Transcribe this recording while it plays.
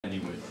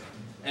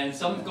And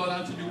some have gone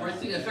on to do great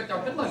things. In fact, our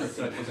headliner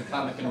tonight was a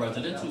comic in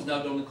residence who's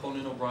now doing the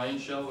Conan O'Brien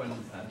show and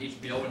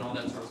HBO and all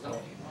that sort of stuff.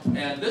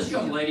 And this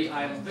young lady,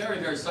 I am very,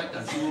 very psyched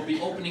on. She will be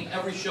opening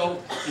every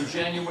show in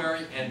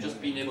January, and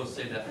just being able to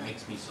say that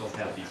makes me so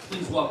happy.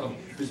 Please welcome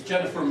Ms.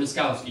 Jennifer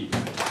Myszkowski.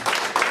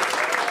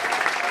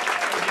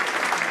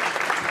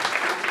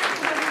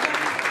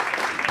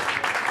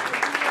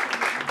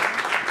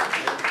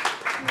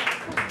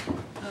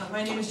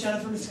 My name is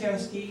Jennifer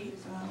Myszkowski.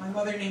 My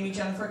mother named me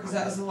Jennifer because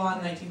that was the law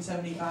in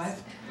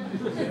 1975.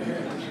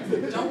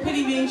 Don't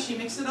pity me, she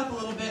mixed it up a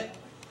little bit.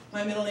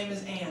 My middle name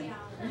is Ann.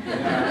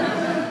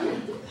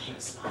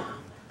 Thanks,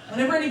 Mom.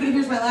 Whenever anybody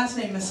hears my last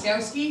name,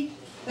 Myszkowski,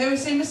 they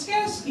always say,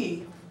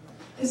 Myszkowski,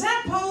 is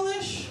that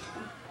Polish?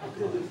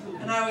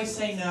 And I always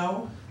say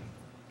no.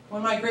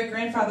 When my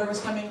great-grandfather was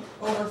coming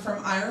over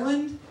from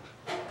Ireland,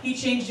 he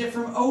changed it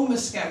from O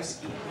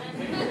Myszkowski,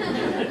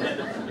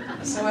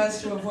 so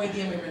as to avoid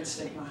the immigrant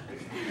stigma.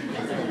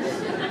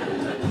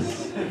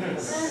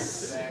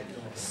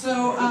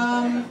 So,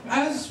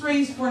 I was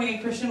raised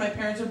born-again Christian. My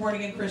parents are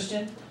born-again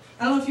Christian.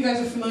 I don't know if you guys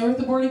are familiar with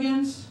the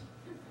born-agains.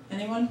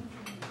 Anyone?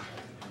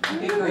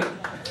 Okay, great.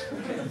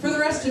 For the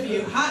rest of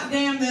you, hot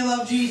damn, they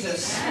love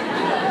Jesus.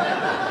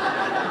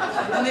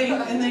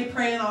 And they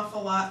pray an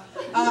awful lot.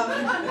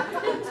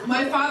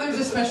 My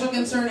father's special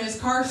concern is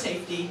car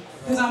safety,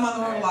 because I'm on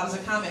the road a lot as a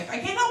comic. I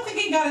can't help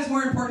thinking God has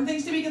more important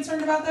things to be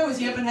concerned about, though. Is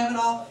he up in heaven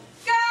all,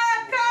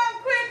 God,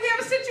 come quick, we have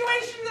a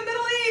situation in the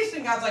Middle East?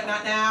 And God's like,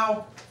 not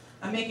now.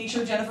 I'm making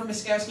sure Jennifer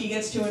Myszkowski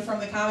gets to and from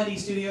the comedy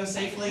studio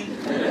safely.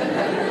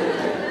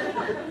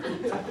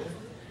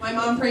 My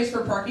mom prays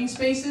for parking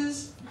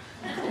spaces.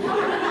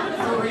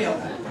 For real.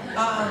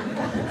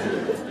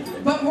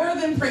 But more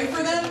than pray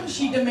for them,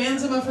 she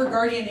demands them of her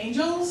guardian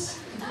angels.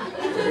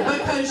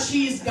 Because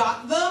she's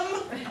got them.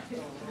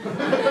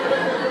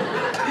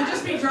 And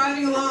just be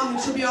driving along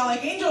and she'll be all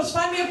like, angels,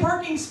 find me a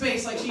parking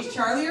space, like she's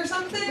Charlie or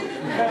something.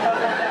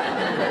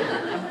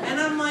 And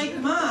I'm like,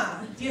 Ma,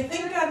 do you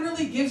think God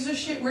really gives a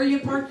shit where you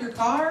park your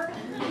car?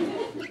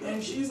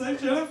 And she's like,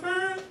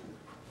 Jennifer,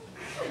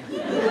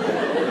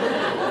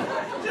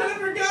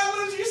 Jennifer, God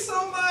loves you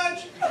so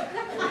much.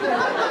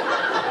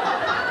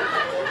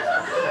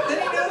 That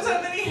he knows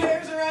how many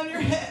hairs are on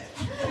your head.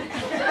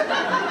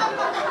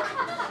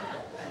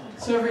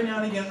 So every now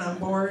and again when I'm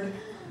bored,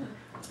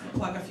 I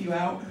pluck a few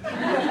out.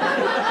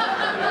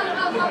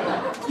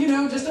 You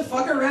know, just to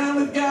fuck around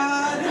with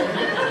God.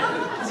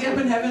 Is he up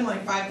in heaven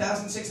like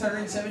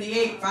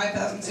 5,678,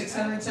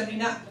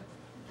 5,679?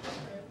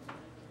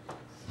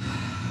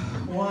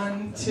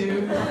 1,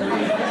 2, 3.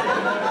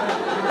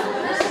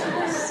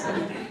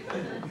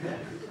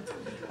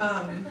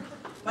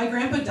 My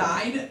grandpa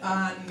died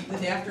on the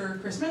day after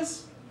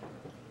Christmas.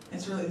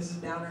 This is a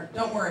downer.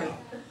 Don't worry.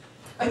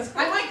 I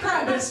might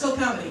cry, but it's still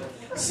comedy.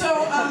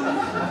 So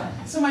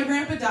my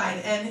grandpa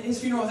died, and his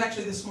funeral was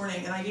actually this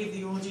morning, and I gave the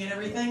eulogy and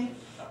everything,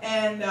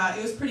 and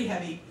it was pretty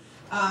heavy.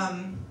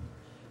 I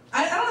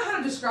don't know how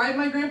to describe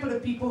my grandpa to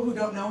people who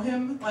don't know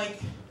him.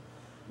 Like,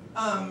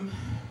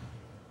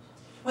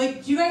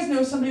 do you guys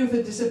know somebody with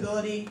a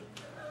disability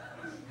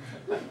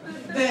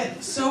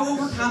that so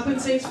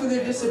overcompensates for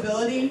their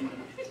disability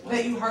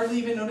that you hardly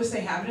even notice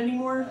they have it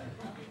anymore?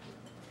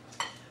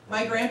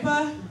 My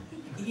grandpa,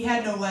 he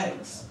had no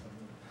legs.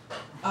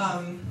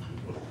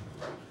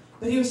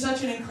 But he was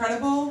such an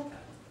incredible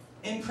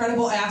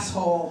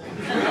asshole.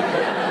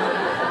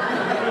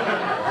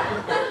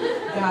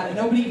 God, and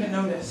nobody even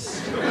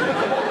noticed.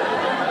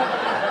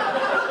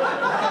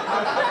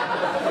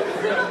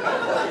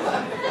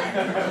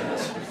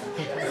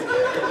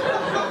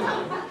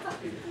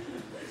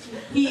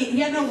 He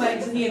had no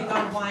legs, and he had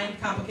gone blind,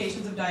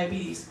 complications of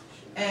diabetes.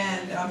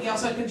 And he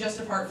also had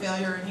congestive heart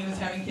failure, and he was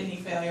having kidney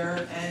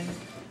failure, and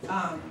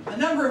a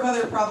number of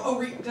other problems.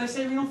 Oh, did I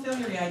say renal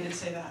failure? Yeah, I did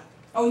say that.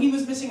 Oh, he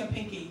was missing a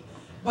pinky.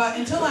 But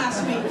until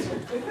last week,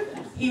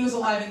 he was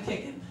alive and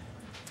kicking.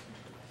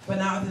 But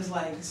not with his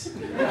legs.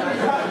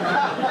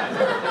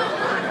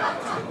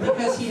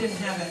 Because he didn't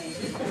have any.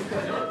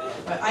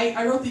 But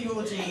I wrote the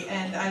eulogy,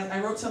 and I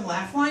wrote some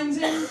laugh lines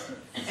in,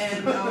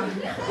 and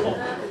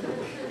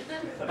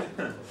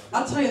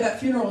I'll tell you, that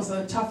funeral was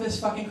the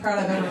toughest fucking crowd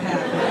I've ever had.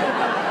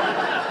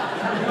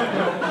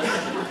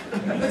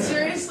 But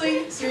seriously,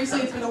 it's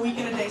been a week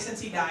and a day since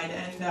he died,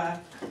 and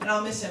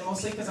I'll miss him,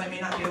 mostly because I may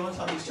not be able to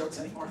tell these jokes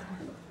anymore.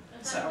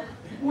 So,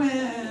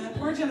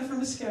 poor Jennifer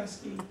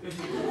Myszkowski.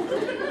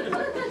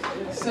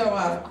 So,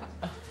 I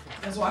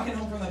was walking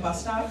home from the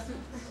bus stop,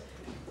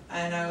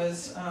 and I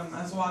was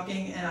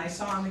walking, and I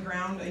saw on the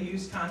ground a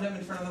used condom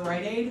in front of the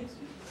Rite Aid.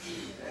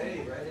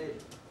 Hey, Rite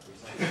Aid.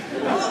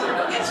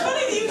 Well, it's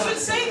funny that you should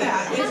say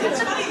that.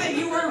 It's funny that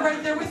you were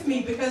right there with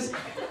me, because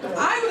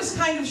I was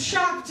kind of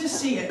shocked to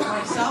see it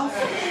myself,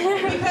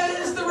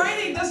 because the Rite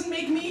Aid doesn't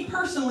make me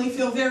personally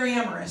feel very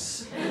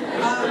amorous.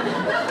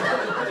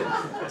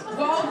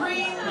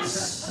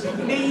 Walgreens,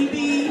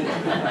 maybe.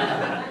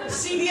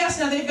 CVS,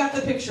 now they've got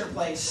the picture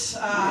place.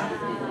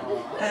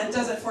 And it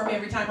does it for me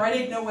every time. Rite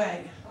Aid, no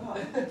way.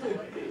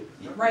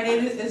 Rite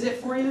Aid, is it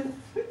for you?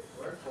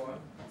 Work for him.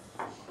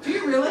 Do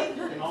you really?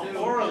 All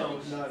 4 of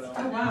those.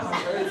 Oh,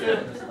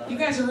 wow. You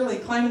guys are really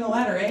climbing the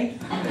ladder, eh?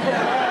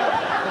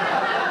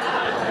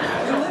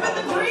 You're living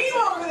the dream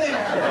over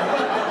there.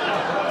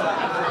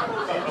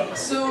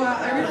 So,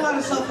 I read a lot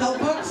of self-help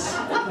books.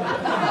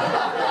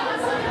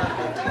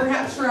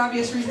 Perhaps for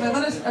obvious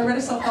reasons. I read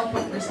a self-help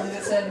book recently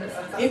that said,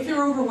 if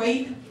you're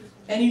overweight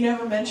and you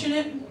never mention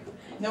it,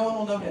 no one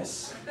will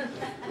notice.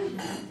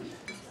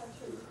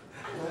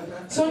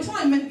 So until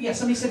I meant, yeah,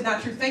 somebody said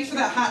not true. Thanks for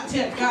that hot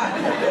tip, God.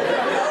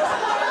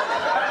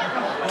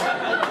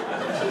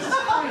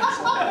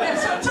 Yeah,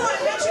 so until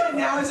I mention it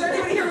now, is there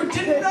anybody here who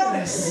didn't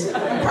notice?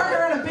 I'm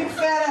partner on a big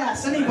fat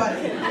ass.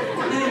 Anybody?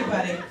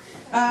 Anybody?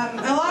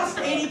 I lost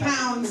 80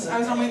 pounds. I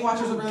was on Weight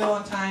Watchers a really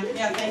long time.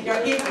 Yeah, thank you.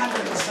 I gained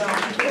 100, so.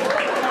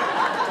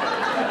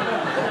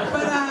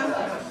 But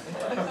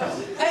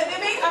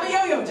I'm a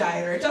yo-yo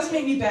dieter. It doesn't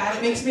make me bad.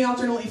 It makes me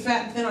alternately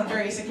fat and thin on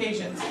various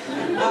occasions.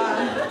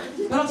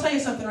 But I'll tell you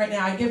something right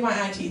now. I'd give my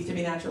eye teeth to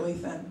be naturally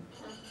thin.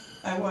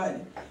 I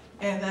would.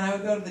 And then I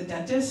would go to the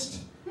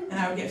dentist, and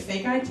I would get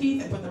fake eye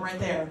teeth and put them right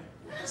there,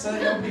 so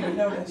that nobody would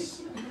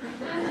notice.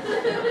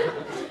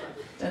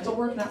 Dental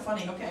work, not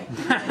funny, okay.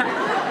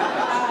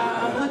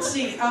 Let's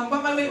see,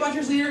 what my Weight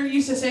Watchers leader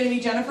used to say to me,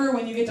 Jennifer,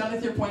 when you get done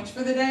with your points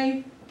for the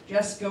day,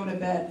 just go to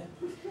bed.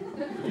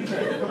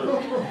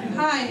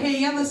 Hi, hey,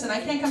 yeah, listen,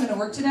 I can't come into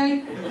work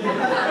today.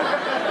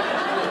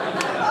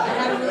 I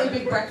had a really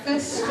big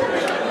breakfast.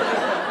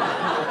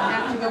 I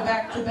have to go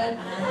back to bed.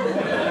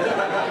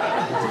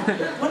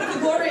 One of the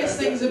glorious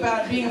things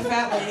about being a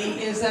fat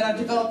lady is that I've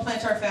developed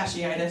plantar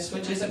fasciitis,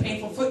 which is a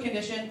painful foot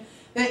condition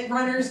that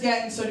runners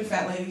get, and so do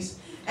fat ladies.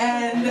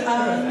 And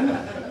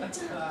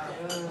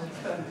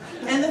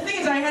the thing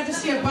is, I had to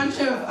see a bunch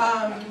of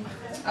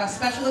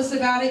specialists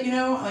about it, you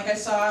know, like I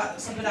saw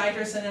some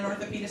podiatrists and an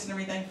orthopedist and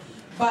everything.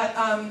 But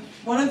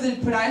one of the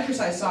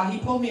podiatrists I saw, he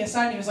pulled me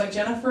aside and he was like,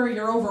 Jennifer,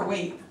 you're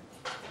overweight.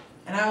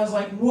 And I was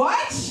like,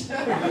 what? Because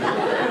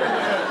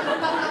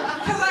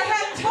I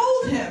hadn't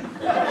told him.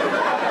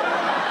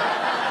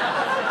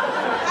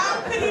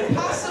 How could he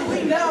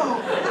possibly know?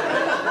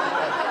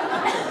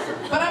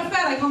 But I'm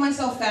fat. I call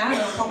myself fat. I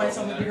don't call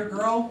myself a bigger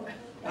girl.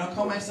 I don't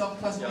call myself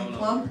pleasantly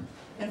plump.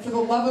 And for the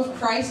love of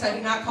Christ, I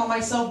do not call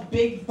myself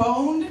big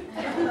boned.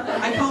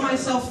 I call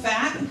myself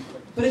fat.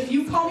 But if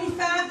you call me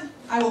fat,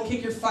 I will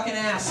kick your fucking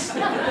ass.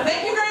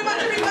 Thank you very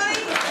much, everybody.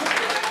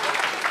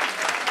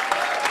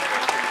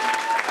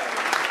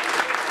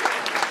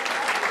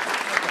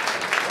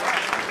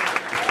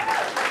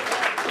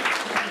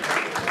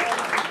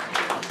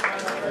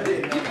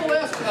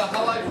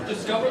 How I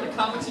discover the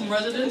comics in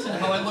residence and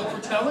how I look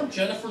for talent.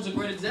 Jennifer's a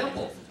great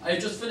example. I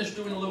had just finished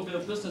doing a little bit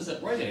of business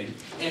at Rite Aid,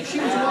 and she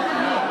was walking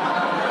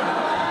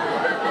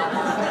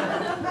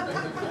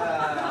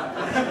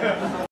me.